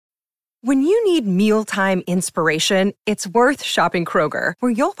When you need mealtime inspiration, it's worth shopping Kroger,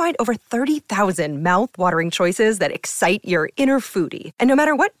 where you'll find over 30,000 mouth-watering choices that excite your inner foodie. And no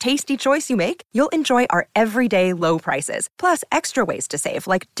matter what tasty choice you make, you'll enjoy our everyday low prices, plus extra ways to save,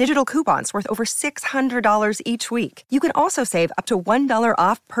 like digital coupons worth over $600 each week. You can also save up to $1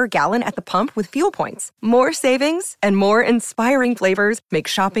 off per gallon at the pump with fuel points. More savings and more inspiring flavors make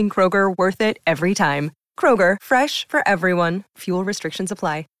shopping Kroger worth it every time. Kroger, fresh for everyone. Fuel restrictions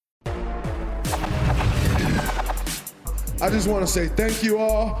apply. I just want to say thank you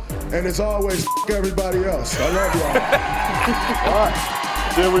all, and as always, everybody else. I love y'all. All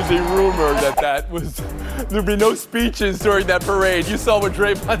right. There was a rumor that there'd be no speeches during that parade. You saw what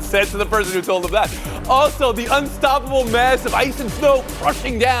Draymond said to the person who told him that. Also, the unstoppable mass of ice and snow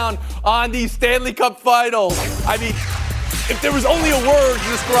crushing down on the Stanley Cup Finals. I mean, if there was only a word to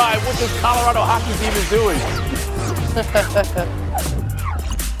describe what this Colorado hockey team is doing.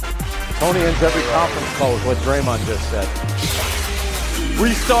 Tony ends every conference call with what Draymond just said.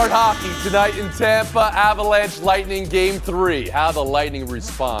 We start hockey tonight in Tampa. Avalanche Lightning Game 3. How the Lightning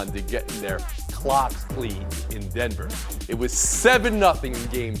respond to getting their clocks clean in Denver. It was 7-0 in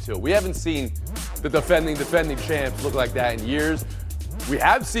Game 2. We haven't seen the defending champs look like that in years. We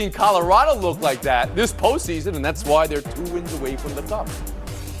have seen Colorado look like that this postseason, and that's why they're 2 wins away from the cup.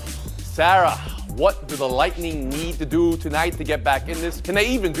 Sarah, what do the Lightning need to do tonight to get back in this? Can they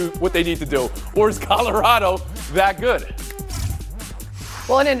even do what they need to do? Or is Colorado that good?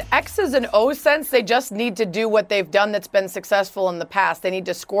 Well, in an X's and O's sense, they just need to do what they've done that's been successful in the past. They need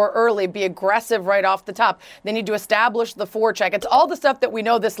to score early, be aggressive right off the top. They need to establish the forecheck. It's all the stuff that we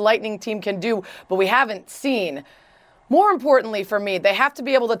know this Lightning team can do, but we haven't seen. More importantly for me, they have to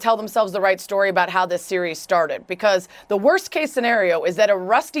be able to tell themselves the right story about how this series started, because the worst case scenario is that a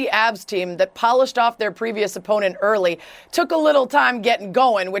rusty Avs team that polished off their previous opponent early took a little time getting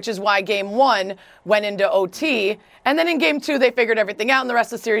going, which is why Game 1 went into OT. And then in Game 2, they figured everything out, and the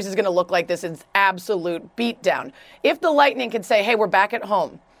rest of the series is going to look like this. It's absolute beatdown. If the Lightning can say, hey, we're back at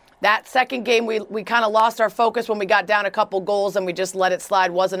home. That second game, we kind of lost our focus when we got down a couple goals and we just let it slide.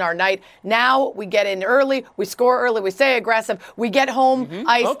 Wasn't our night. Now we get in early, we score early, we stay aggressive, we get home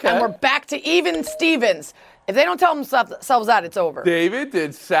ice, and we're back to even Stevens. If they don't tell themselves that, it's over. David,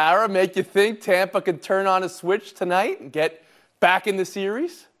 did Sarah make you think Tampa could turn on a switch tonight and get back in the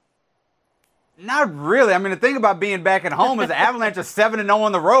series? Not really. I mean, the thing about being back at home is the Avalanche are 7-0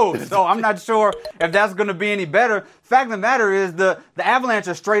 on the road, so I'm not sure if that's going to be any better. Fact of the matter is the Avalanche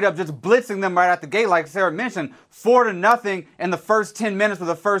are straight up just blitzing them right out the gate, like Sarah mentioned, 4-0 in the first 10 minutes of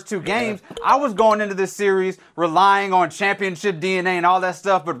the first 2 games. I was going into this series relying on championship DNA and all that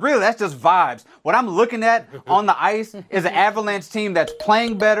stuff, but really that's just vibes. What I'm looking at on the ice is an Avalanche team that's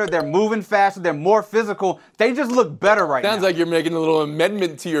playing better, they're moving faster, they're more physical. They just look better right now. Sounds like you're making a little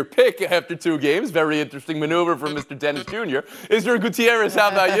amendment to your pick after 2 games. Very interesting maneuver from Mr. Dennis Jr. Israel Gutierrez, how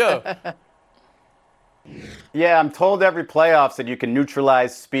about you? Yeah, I'm told every playoffs that you can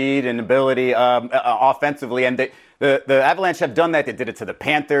neutralize speed and ability offensively, and the Avalanche have done that. They did it to the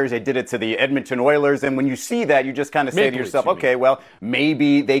Panthers. They did it to the Edmonton Oilers. And when you see that, you just kind of say to yourself, okay, well,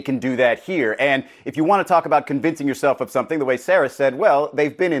 maybe they can do that here. And if you want to talk about convincing yourself of something, the way Sarah said, well,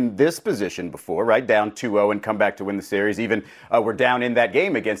 they've been in this position before, right? Down 2-0 and come back to win the series. Even we're down in that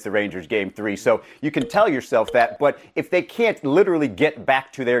game against the Rangers, Game 3. So you can tell yourself that. But if they can't literally get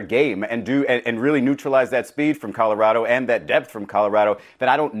back to their game and really neutralize that speed from Colorado and that depth from Colorado, then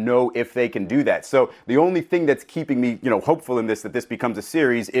I don't know if they can do that. So the only thing that's keeping me, hopeful in this, that this becomes a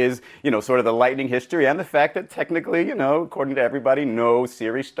series is, sort of the Lightning history and the fact that technically, according to everybody, no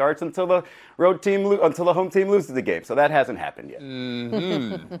series starts until the home team loses the game. So that hasn't happened yet.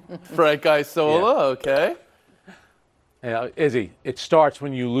 Mm-hmm. Frank Isola, okay. Yeah, Izzy, it starts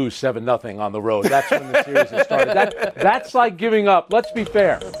when you lose 7-0 on the road. That's when the series has started. That's like giving up. Let's be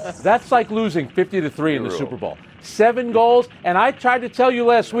fair. That's like losing 50-3 in the Super Bowl. 7 goals, and I tried to tell you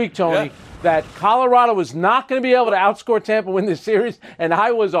last week, Tony, that Colorado was not going to be able to outscore Tampa win this series, and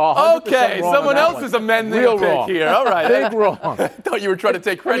I was 100% wrong. Okay, someone else is amending the pick here. All right. Big wrong. I thought you were trying to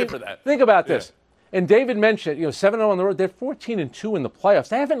take credit for that. Think about this. And David mentioned, 7-0 on the road. They're 14-2 in the playoffs.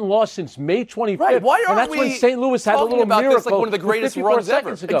 They haven't lost since May 25th. Right. Why aren't and that's we when St. Louis had a little about miracle this like one of the greatest runs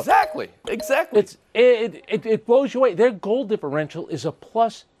ever? Ago. Exactly. It blows you away. Their goal differential is a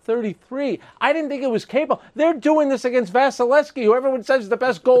plus 33. I didn't think it was capable. They're doing this against Vasilevsky, who everyone says is the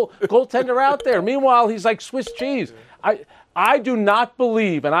best goaltender out there. Meanwhile, he's like Swiss cheese. I do not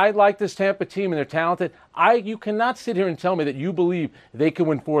believe, and I like this Tampa team and they're talented. You cannot sit here and tell me that you believe they can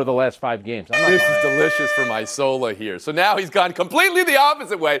win 4 of the last 5 games. This is delicious for my Sola here. So now he's gone completely the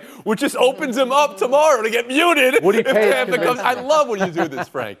opposite way, which just opens him up tomorrow to get muted. Would he if pay Tampa comes. I love when you do this,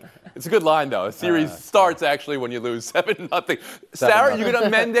 Frank. It's a good line, though. A series starts actually when you lose 7-0. Sarah, you going to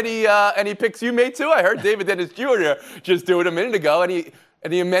amend any picks you made too? I heard David Dennis Jr. just do it a minute ago.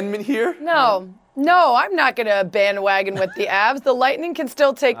 Any amendment here? No, I'm not going to bandwagon with the Avs. The Lightning can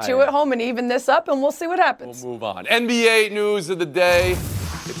still take 2 at home and even this up, and we'll see what happens. We'll move on. NBA news of the day.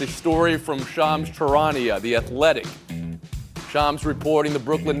 It's a story from Shams Charania, The Athletic. Shams reporting the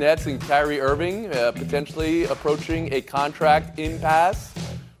Brooklyn Nets and Kyrie Irving potentially approaching a contract impasse,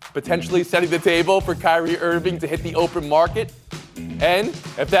 potentially setting the table for Kyrie Irving to hit the open market. And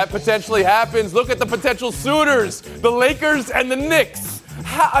if that potentially happens, look at the potential suitors, the Lakers and the Knicks.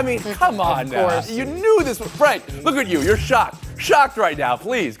 Come on now. You knew this was Frank. Look at you. You're shocked. Shocked right now.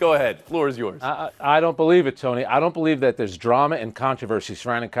 Please, go ahead. Floor is yours. I don't believe it, Tony. I don't believe that there's drama and controversy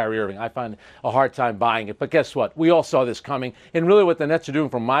surrounding Kyrie Irving. I find a hard time buying it. But guess what? We all saw this coming. And really what the Nets are doing,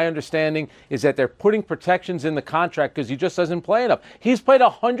 from my understanding, is that they're putting protections in the contract because he just doesn't play enough. He's played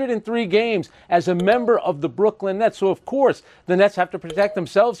 103 games as a member of the Brooklyn Nets. So, of course, the Nets have to protect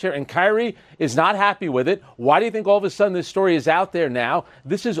themselves here. And Kyrie is not happy with it. Why do you think all of a sudden this story is out there now?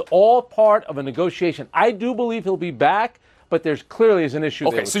 This is all part of a negotiation. I do believe he'll be back, but there's clearly is an issue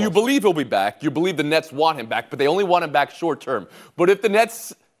there. Okay, so you believe he'll be back. You believe the Nets want him back, but they only want him back short term. But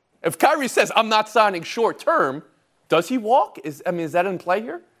if Kyrie says, I'm not signing short term, does he walk? Is that in play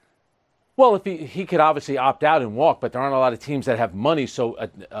here? Well, if he could obviously opt out and walk, but there aren't a lot of teams that have money, so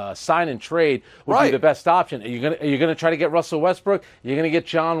sign and trade would be the best option. Are you gonna try to get Russell Westbrook? You're gonna get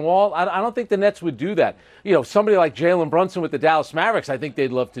John Wall? I don't think the Nets would do that. Somebody like Jalen Brunson with the Dallas Mavericks, I think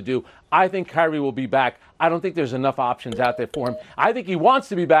they'd love to do. I think Kyrie will be back. I don't think there's enough options out there for him. I think he wants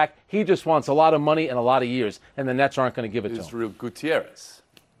to be back. He just wants a lot of money and a lot of years, and the Nets aren't going to give it to him. Israel Gutierrez.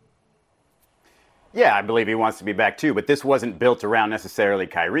 Yeah, I believe he wants to be back too, but this wasn't built around necessarily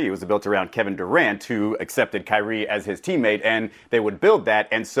Kyrie. It was built around Kevin Durant, who accepted Kyrie as his teammate, and they would build that.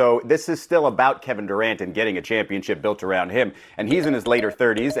 And so this is still about Kevin Durant and getting a championship built around him. And he's in his later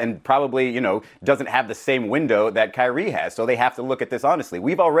 30s and probably, doesn't have the same window that Kyrie has. So they have to look at this honestly.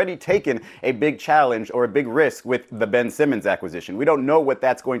 We've already taken a big challenge or a big risk with the Ben Simmons acquisition. We don't know what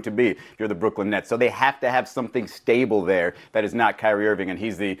that's going to be if you're the Brooklyn Nets. So they have to have something stable there that is not Kyrie Irving, and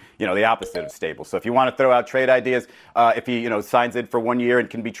he's the opposite of stable. So if you want to throw out trade ideas, if he, signs it for 1 year and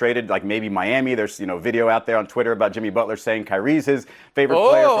can be traded, like maybe Miami, there's, video out there on Twitter about Jimmy Butler saying Kyrie's his favorite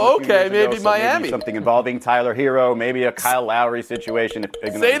player. Oh, okay, maybe so Miami. Maybe something involving Tyler Hero, maybe a Kyle Lowry situation.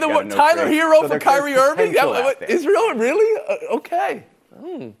 Say the word Tyler Hero for Kyrie Irving? Israel, really? Okay.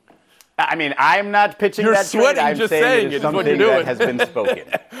 I'm not pitching You're that sweating trade. I'm just saying it it is is what something you're doing. that has been spoken.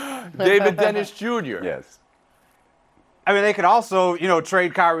 David Dennis Jr. Yes. They could also,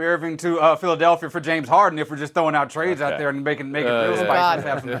 trade Kyrie Irving to Philadelphia for James Harden if we're just throwing out trades out there and making it real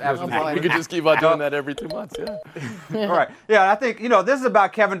spicy. Have some fun. We could just keep on doing that every 2 months, yeah. All right. Yeah, I think, this is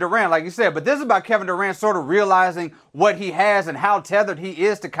about Kevin Durant, like you said, but this is about Kevin Durant sort of realizing what he has and how tethered he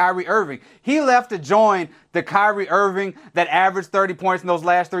is to Kyrie Irving. He left to join the Kyrie Irving that averaged 30 points in those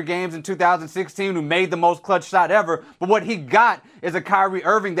last 3 games in 2016, who made the most clutch shot ever. But what he got is a Kyrie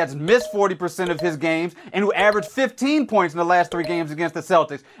Irving that's missed 40% of his games and who averaged 15 points in the last 3 games against the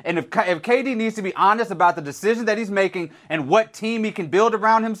Celtics. And if KD needs to be honest about the decision that he's making and what team he can build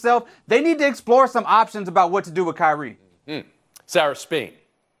around himself, they need to explore some options about what to do with Kyrie. Sarah Spain.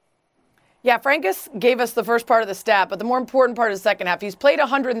 Yeah, Frankus gave us the first part of the stat, but the more important part is the second half. He's played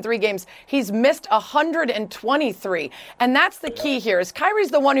 103 games. He's missed 123. And that's the key here, is Kyrie's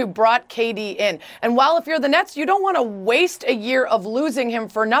the one who brought KD in. And while if you're the Nets, you don't want to waste a year of losing him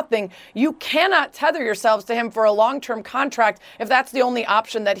for nothing, you cannot tether yourselves to him for a long-term contract if that's the only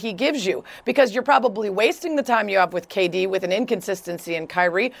option that he gives you. Because you're probably wasting the time you have with KD with an inconsistency in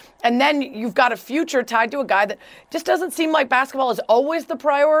Kyrie. And then you've got a future tied to a guy that just doesn't seem like basketball is always the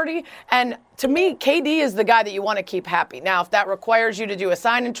priority. And to me, KD is the guy that you want to keep happy. Now, if that requires you to do a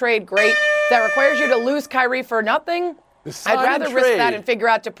sign and trade, great. If that requires you to lose Kyrie for nothing, I'd rather risk that and figure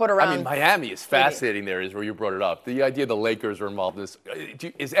out to put around. Miami is fascinating there, is where you brought it up. The idea the Lakers are involved in this.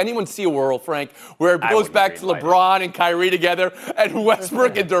 Does anyone see a world, Frank, where it goes back to LeBron and Kyrie together and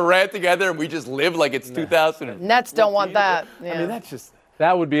Westbrook and Durant together and we just live like it's 2000? Nets don't want that. Yeah. That's just...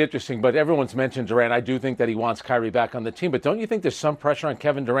 That would be interesting, but everyone's mentioned Durant. I do think that he wants Kyrie back on the team, but don't you think there's some pressure on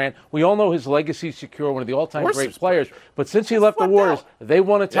Kevin Durant? We all know his legacy is secure, one of the all-time great players, but since he left the Warriors, they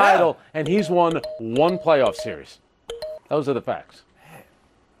won a title, and he's won 1 playoff series. Those are the facts.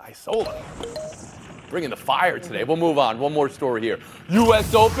 I sold it. bringing the fire today. We'll move on. One more story here.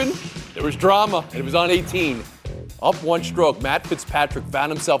 U.S. Open, there was drama, and it was on 18. Up one stroke, Matt Fitzpatrick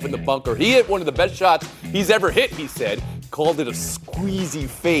found himself in the bunker. He hit one of the best shots he's ever hit, he said. Called it a squeezy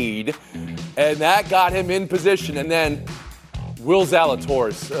fade, and that got him in position. And then Will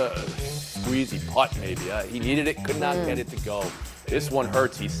Zalatoris, squeezy putt maybe. He needed it, could not get it to go. This one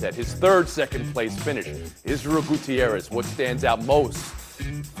hurts, he said. His third second-place finish. Israel Gutierrez, what stands out most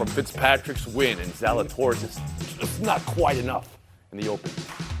from Fitzpatrick's win, and Zalatoris is just not quite enough in the Open.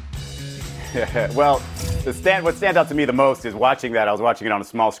 Well, what stands out to me the most is watching that. I was watching it on a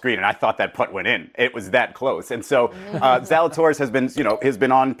small screen, and I thought that putt went in. It was that close. And so Zalatoris has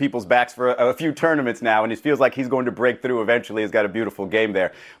been on people's backs for a few tournaments now, and it feels like he's going to break through eventually. He's got a beautiful game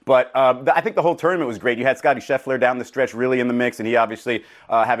there. But I think the whole tournament was great. You had Scottie Scheffler down the stretch really in the mix, and he obviously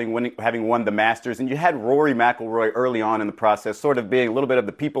having won the Masters. And you had Rory McIlroy early on in the process, sort of being a little bit of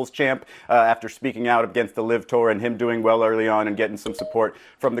the people's champ after speaking out against the LIV Tour, and him doing well early on and getting some support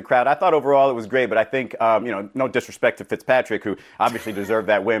from the crowd. I thought overall it was great, but I think, no disrespect to Fitzpatrick, who obviously deserved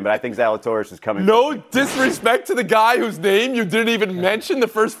that win, but I think Zalatoris is coming. No disrespect to the guy whose name you didn't even mention the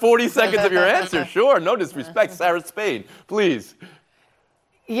first 40 seconds of your answer. Sure, no disrespect. Sarah Spain, please.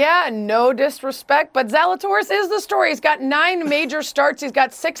 Yeah, no disrespect, but Zalatoris is the story. He's got 9 major starts. He's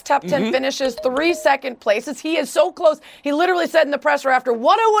got 6 top 10 finishes, 3 second places. He is so close. He literally said in the presser after,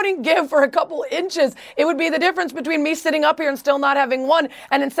 what I wouldn't give for a couple inches, it would be the difference between me sitting up here and still not having one,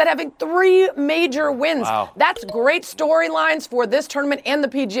 and instead having 3 major wins. Wow. That's great storylines for this tournament and the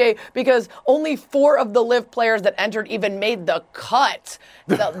PGA, because only 4 of the LIV players that entered even made the cut.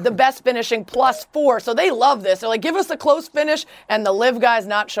 The best finishing plus 4. So they love this. They're like, give us a close finish, and the LIV guys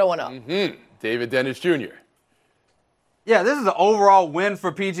not showing up. David Dennis Jr. Yeah, this is an overall win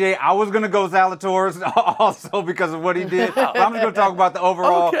for PGA. I was going to go Zalatoris also because of what he did. But I'm just going to talk about the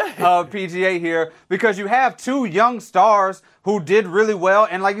overall PGA here, because you have 2 young stars who did really well.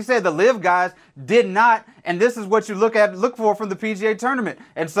 And like you said, the LIV guys did not. And this is what you look for from the PGA tournament.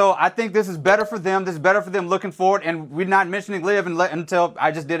 And so I think this is better for them. This is better for them looking forward. And we're not mentioning LIV until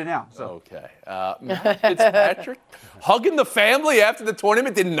I just did it now. So. Okay. Fitzpatrick, hugging the family after the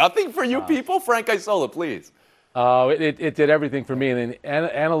tournament did nothing for you people? Frank Isola, please. It did everything for me. In an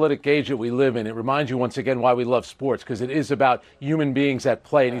analytic age that we live in, it reminds you once again why we love sports, because it is about human beings at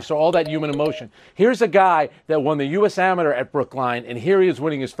play. And you saw all that human emotion. Here's a guy that won the U.S. Amateur at Brookline, and here he is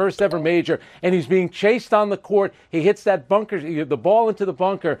winning his first ever major, and he's being chased on the court. He hits that bunker, the ball into the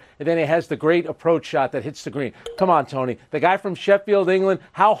bunker, and then he has the great approach shot that hits the green. Come on, Tony. The guy from Sheffield, England,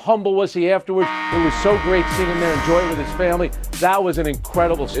 how humble was he afterwards? It was so great seeing him there enjoy it with his family. That was an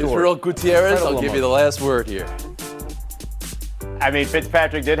incredible story. Israel Gutierrez, I'll give you the last word here. I mean,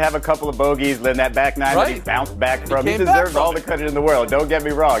 Fitzpatrick did have a couple of bogeys in that back 9 that he bounced back from. He deserves all the credit in the world. Don't get me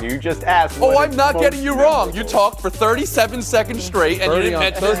wrong. You just asked. Oh, I'm not getting you wrong. You talked for 37 seconds straight, and you didn't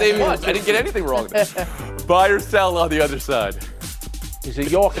mention his name once. I didn't get anything wrong. Buy or sell on the other side. He's a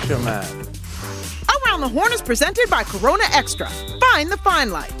Yorkshire man. Around the Horn is presented by Corona Extra. Find the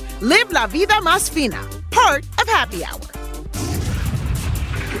fine life. Live la vida más fina. Part of Happy Hour.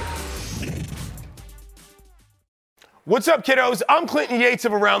 What's up, kiddos? I'm Clinton Yates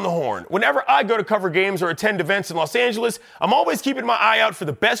of Around the Horn. Whenever I go to cover games or attend events in Los Angeles, I'm always keeping my eye out for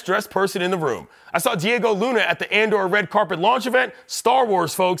the best-dressed person in the room. I saw Diego Luna at the Andor Red Carpet launch event, Star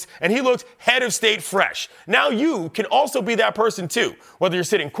Wars, folks, and he looked head of state fresh. Now you can also be that person, too, whether you're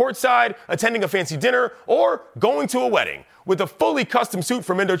sitting courtside, attending a fancy dinner, or going to a wedding. With a fully custom suit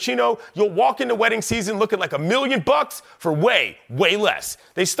from Indochino, you'll walk into wedding season looking like $1 million for way, way less.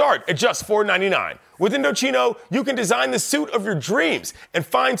 They start at just $4.99. With Indochino, you can design the suit of your dreams and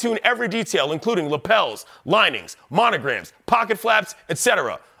fine-tune every detail, including lapels, linings, monograms, pocket flaps,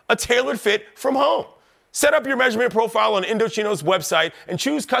 etc. A tailored fit from home. Set up your measurement profile on Indochino's website and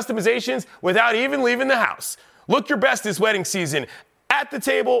choose customizations without even leaving the house. Look your best this wedding season at the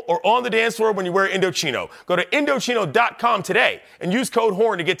table or on the dance floor when you wear Indochino. Go to Indochino.com today and use code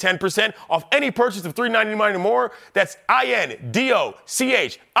HORN to get 10% off any purchase of $3.99 or more. That's INDOCHINO.com,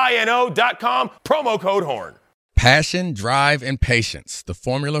 promo code HORN. Passion, drive, and patience. The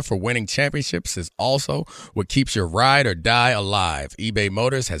formula for winning championships is also what keeps your ride or die alive. eBay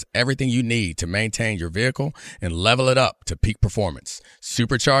Motors has everything you need to maintain your vehicle and level it up to peak performance.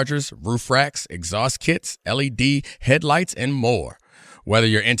 Superchargers, roof racks, exhaust kits, LED headlights, and more. Whether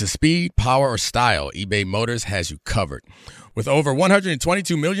you're into speed, power, or style, eBay Motors has you covered. With over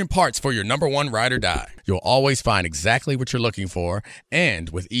 122 million parts for your number one ride or die, you'll always find exactly what you're looking for.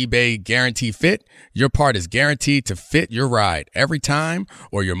 And with eBay Guarantee Fit, your part is guaranteed to fit your ride every time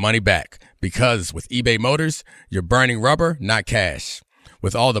or your money back. Because with eBay Motors, you're burning rubber, not cash.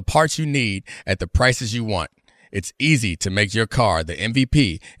 with all the parts you need at the prices you want. It's easy to make your car the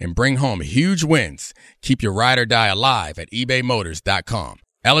MVP and bring home huge wins. Keep your ride or die alive at ebaymotors.com.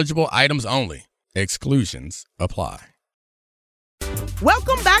 Eligible items only. Exclusions apply.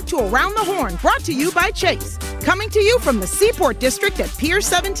 Welcome back to Around the Horn, brought to you by Chase. Coming to you from the Seaport District at Pier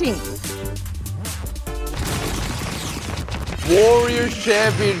 17. Warriors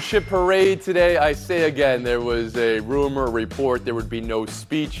Championship Parade today. I say again, there was a rumor, report, there would be no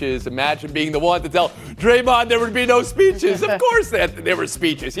speeches. Imagine being the one to tell Draymond there would be no speeches. Of course there were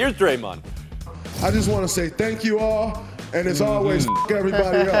speeches. Here's Draymond. I just want to say thank you all, and as always,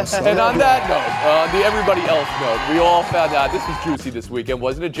 everybody else. And on that note, the everybody else note, we all found out, this was juicy this weekend,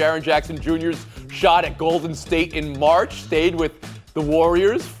 wasn't it? Jaren Jackson Jr.'s shot at Golden State in March stayed with the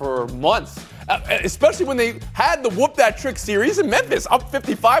Warriors for months. Especially when they had the Whoop That Trick series in Memphis, up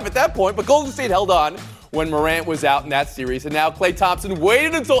 55 at that point, but Golden State held on when Morant was out in that series. And now Klay Thompson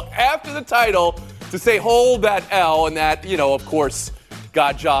waited until after the title to say, hold that L, and that, of course,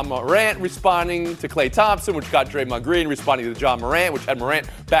 got Ja Morant responding to Klay Thompson, which got Draymond Green responding to Ja Morant, which had Morant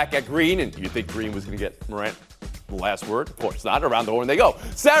back at Green. And you think Green was going to get Morant the last word? Of course not. Around the horn they go.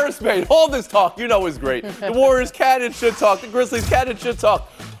 Sarah Spade, all this talk, is great. The Warriors can and should talk. The Grizzlies can and should talk.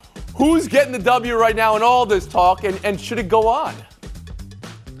 Who's getting the W right now in all this talk, and should it go on?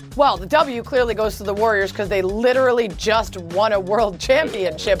 Well, the W clearly goes to the Warriors because they literally just won a world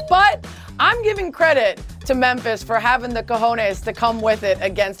championship. But I'm giving credit to Memphis for having the cojones to come with it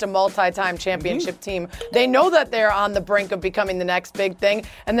against a multi-time championship team. They know that they're on the brink of becoming the next big thing,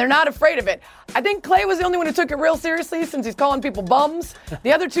 and they're not afraid of it. I think Klay was the only one who took it real seriously since he's calling people bums.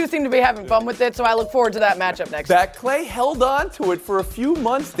 The other two seem to be having fun with it, so I look forward to that matchup next week. That Klay held on to it for a few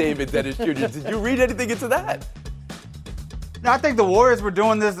months, David Dennis Jr. Did you read anything into that? No, I think the Warriors were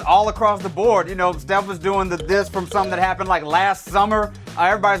doing this all across the board. Steph was doing this from something that happened like last summer.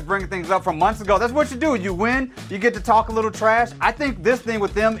 Everybody's bringing things up from months ago. That's what you do. You win, you get to talk a little trash. I think this thing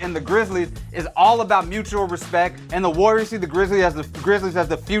with them and the Grizzlies is all about mutual respect. And the Warriors see the Grizzlies as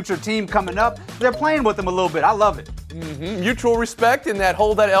the future team coming up. They're playing with them a little bit. I love it. Mm-hmm. Mutual respect in that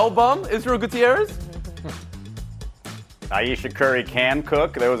hold that L bum, Israel Gutierrez. Ayesha Curry can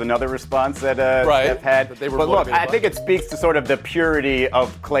cook. There was another response that Steph had. But look, I think it speaks to sort of the purity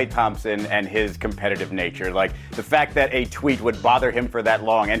of Klay Thompson and his competitive nature. Like the fact that a tweet would bother him for that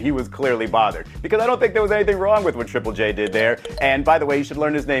long, and he was clearly bothered. Because I don't think there was anything wrong with what Triple J did there. And by the way, you should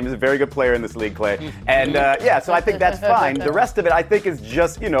learn his name. He's a very good player in this league, Klay. And so I think that's fine. The rest of it, I think, is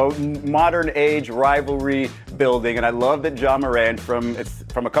just, modern age rivalry building. And I love that Ja Morant, from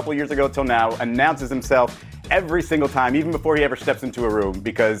a couple of years ago till now, announces himself every single time, even before he ever steps into a room,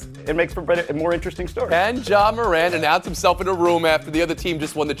 because it makes for a more interesting story. And Ja Morant announced himself in a room after the other team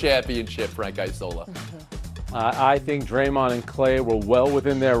just won the championship, Frank Isola. I think Draymond and Klay were well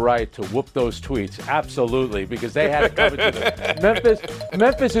within their right to whoop those tweets. Absolutely, because they had it covered to them.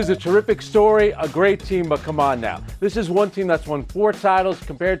 Memphis is a terrific story, a great team, but come on now. This is one team that's won 4 titles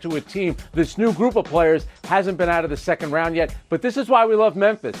compared to a team, this new group of players hasn't been out of the second round yet. But this is why we love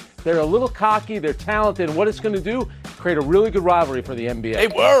Memphis. They're a little cocky, they're talented, and what it's going to do, create a really good rivalry for the NBA. They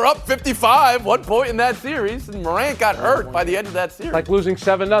were up 55, 1 point in that series, and Morant got hurt by the end of that series. Like losing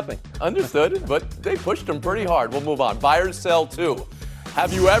 7-0. Understood, but they pushed him pretty hard. We'll move on. Buy or sell, too.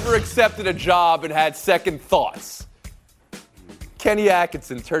 Have you ever accepted a job and had second thoughts? Kenny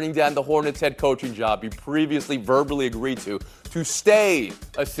Atkinson turning down the Hornets head coaching job he previously verbally agreed to stay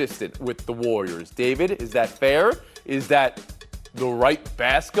assistant with the Warriors. David, is that fair? Is that the right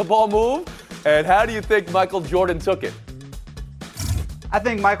basketball move? And how do you think Michael Jordan took it? I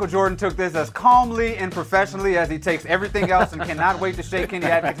think Michael Jordan took this as calmly and professionally as he takes everything else and cannot wait to shake Kenny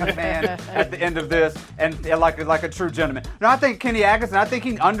Atkinson's hand at the end of this, and like a true gentleman. No, I think Kenny Atkinson, I think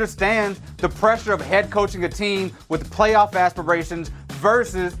he understands the pressure of head coaching a team with playoff aspirations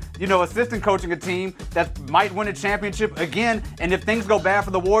versus, assistant coaching a team that might win a championship again. And if things go bad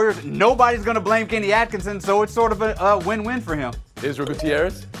for the Warriors, nobody's going to blame Kenny Atkinson, so it's sort of a win-win for him. Israel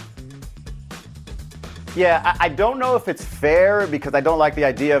Gutierrez? Yeah, I don't know if it's fair because I don't like the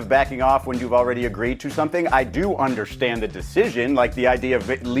idea of backing off when you've already agreed to something. I do understand the decision, like the idea of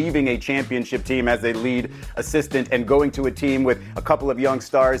leaving a championship team as a lead assistant and going to a team with a couple of young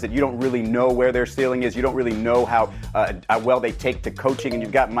stars that you don't really know where their ceiling is. You don't really know how well they take to coaching. And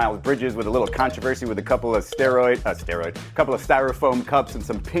you've got Miles Bridges with a little controversy with a couple of couple of styrofoam cups and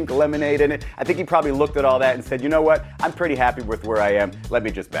some pink lemonade in it. I think he probably looked at all that and said, you know what? I'm pretty happy with where I am. Let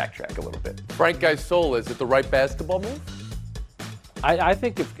me just backtrack a little bit. Frank Isola, is it the right basketball move? I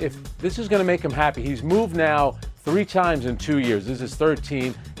think if this is going to make him happy, he's moved now 3 times in 2 years. This is his 3rd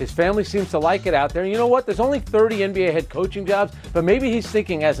team. His family seems to like it out there. And you know what? There's only 30 NBA head coaching jobs, but maybe he's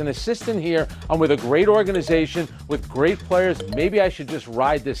thinking, as an assistant here, I'm with a great organization with great players. Maybe I should just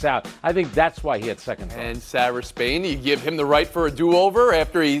ride this out. I think that's why he had second. And Sarah Spain, you give him the right for a do-over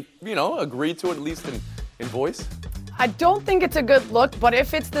after he, agreed to it, at least in voice? I don't think it's a good look, but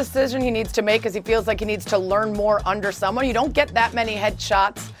if it's the decision he needs to make because he feels like he needs to learn more under someone, you don't get that many head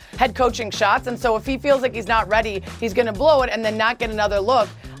coaching shots. And so if he feels like he's not ready, he's going to blow it and then not get another look.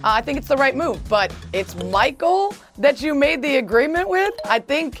 I think it's the right move. But it's Michael that you made the agreement with. I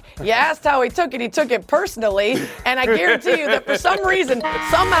think you asked how he took it personally. And I guarantee you that for some reason,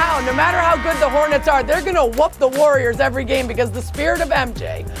 somehow, no matter how good the Hornets are, they're going to whoop the Warriors every game because the spirit of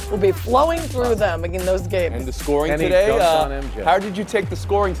MJ will be flowing through them in those games. And the scoring today, how did you take the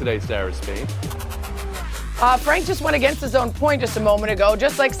scoring today, Sarah Spain? Frank just went against his own point just a moment ago,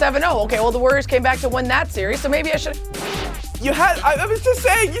 just like 7-0. Okay, well, the Warriors came back to win that series, so maybe I should... I was just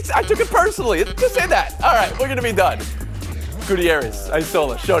saying, I took it personally. Just say that. All right, we're going to be done. Gutierrez,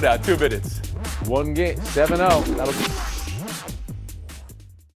 Isola, showdown, 2 minutes. 1 game, 7-0. That'll be...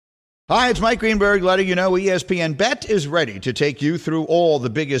 Hi, it's Mike Greenberg letting you know ESPN Bet is ready to take you through all the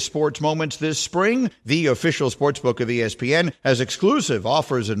biggest sports moments this spring. The official sportsbook of ESPN has exclusive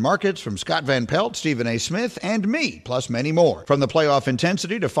offers and markets from Scott Van Pelt, Stephen A. Smith, and me, plus many more. From the playoff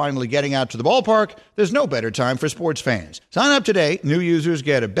intensity to finally getting out to the ballpark, there's no better time for sports fans. Sign up today. New users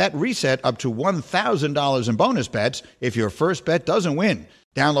get a bet reset up to $1,000 in bonus bets if your first bet doesn't win.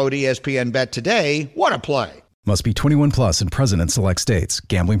 Download ESPN Bet today. What a play. Must be 21 plus and present in select states.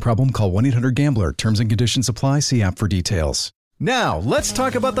 Gambling problem? Call 1-800-GAMBLER. Terms and conditions apply. See app for details. Now, let's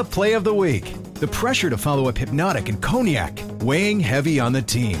talk about the play of the week. The pressure to follow up Hypnotic and Cognac, weighing heavy on the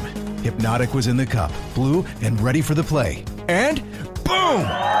team. Hypnotic was in the cup, blue, and ready for the play. And boom!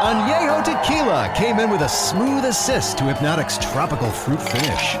 Añejo Tequila came in with a smooth assist to Hypnotic's tropical fruit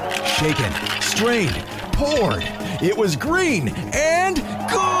finish. Shaken, strained, poured. It was green and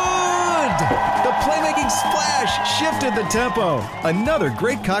good! The playmaking splash shifted the tempo. Another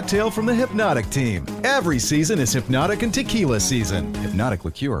great cocktail from the Hypnotic team. Every season is Hypnotic and Tequila season. Hypnotic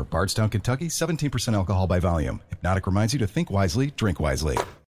Liqueur, Bardstown, Kentucky, 17% alcohol by volume. Hypnotic reminds you to think wisely, drink wisely.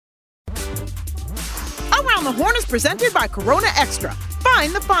 Around the Horn is presented by Corona Extra.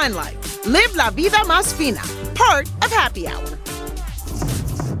 Find the fine life. Live la vida más fina. Part of Happy Hour.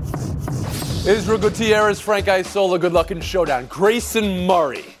 Israel Gutierrez, Frank Isola, good luck in showdown. Grayson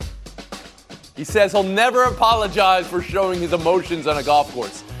Murray. He says he'll never apologize for showing his emotions on a golf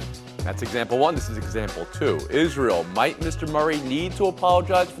course. That's example 1. This is example 2. Israel, might Mr. Murray need to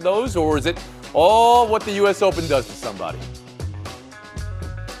apologize for those, or is it all what the U.S. Open does to somebody?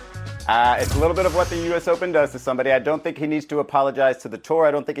 It's a little bit of what the U.S. Open does to somebody. I don't think he needs to apologize to the tour.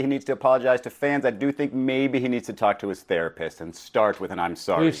 I don't think he needs to apologize to fans. I do think maybe he needs to talk to his therapist and start with an I'm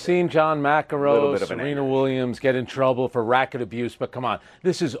sorry. We've seen John McEnroe, Serena Williams get in trouble for racket abuse, but come on,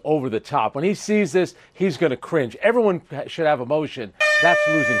 this is over the top. When he sees this, he's going to cringe. Everyone should have emotion. That's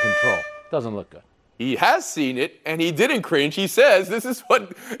losing control. Doesn't look good. He has seen it, and he didn't cringe. He says this is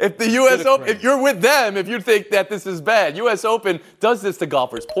what, if the U.S. Open, if you're with them, if you think that this is bad, U.S. Open does this to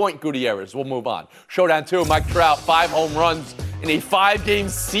golfers. Point Gutierrez. We'll move on. Showdown 2, Mike Trout, 5 home runs in a 5-game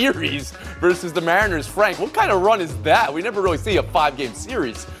series versus the Mariners. Frank, what kind of run is that? We never really see a 5-game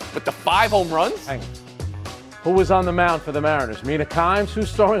series, but the 5 home runs? Hang on. Who was on the mound for the Mariners? Mina Kimes?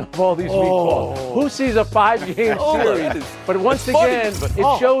 Who's throwing up all these weak balls? Who sees a 5-game series? But once again,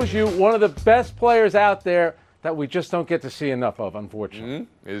 it shows you one of the best players out there that we just don't get to see enough of, unfortunately.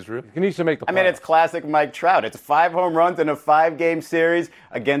 Israel? He needs to make the playoffs. I mean, it's classic Mike Trout. It's 5 home runs in a 5-game series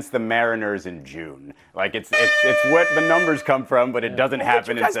against the Mariners in June. Like, it's what the numbers come from, but it doesn't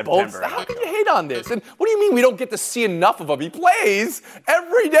happen in September. How can you hate on this? And what do you mean we don't get to see enough of him? He plays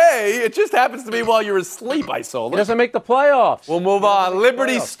every day. It just happens to be while you're asleep, Isola. He doesn't make the playoffs. We'll move on.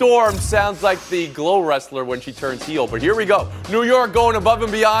 Liberty Storm sounds like the Glow wrestler when she turns heel, but here we go. New York going above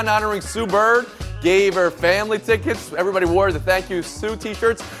and beyond, honoring Sue Bird. Gave her family tickets. Everybody wore the Thank You Sue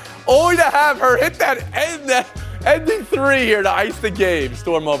t-shirts. Only to have her hit that ending 3 here to ice the game.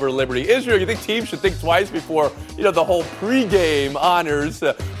 Storm over Liberty. Israel, you think teams should think twice before, the whole pregame honors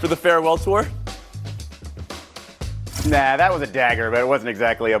for the farewell tour? Nah, that was a dagger, but it wasn't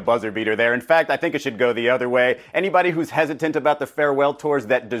exactly a buzzer beater there. In fact, I think it should go the other way. Anybody who's hesitant about the farewell tours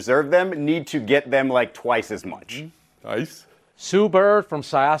that deserve them need to get them like twice as much. Nice. Sue Bird from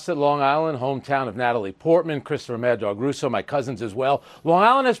Syosset, Long Island, hometown of Natalie Portman, Christopher Mad Dog Russo, my cousins as well. Long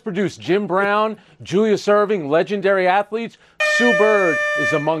Island has produced Jim Brown, Julius Erving, legendary athletes. Sue Bird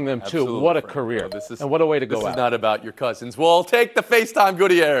is among them, too. Absolutely, what a Frank. career. No, and what a way to go out. This is not about your cousins. We'll take the FaceTime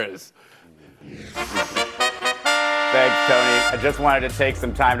Gutierrez. Thanks, Tony. I just wanted to take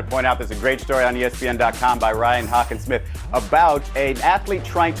some time to point out there's a great story on ESPN.com by Ryan Hawkins-Smith about an athlete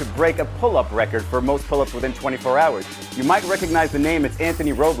trying to break a pull-up record for most pull-ups within 24 hours. You might recognize the name. It's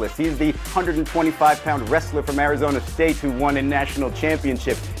Anthony Robles. He's the 125-pound wrestler from Arizona State who won a national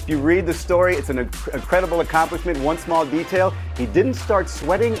championship. If you read the story, it's an incredible accomplishment. One small detail, he didn't start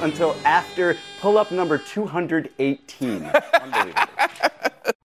sweating until after pull-up number 218. Unbelievable.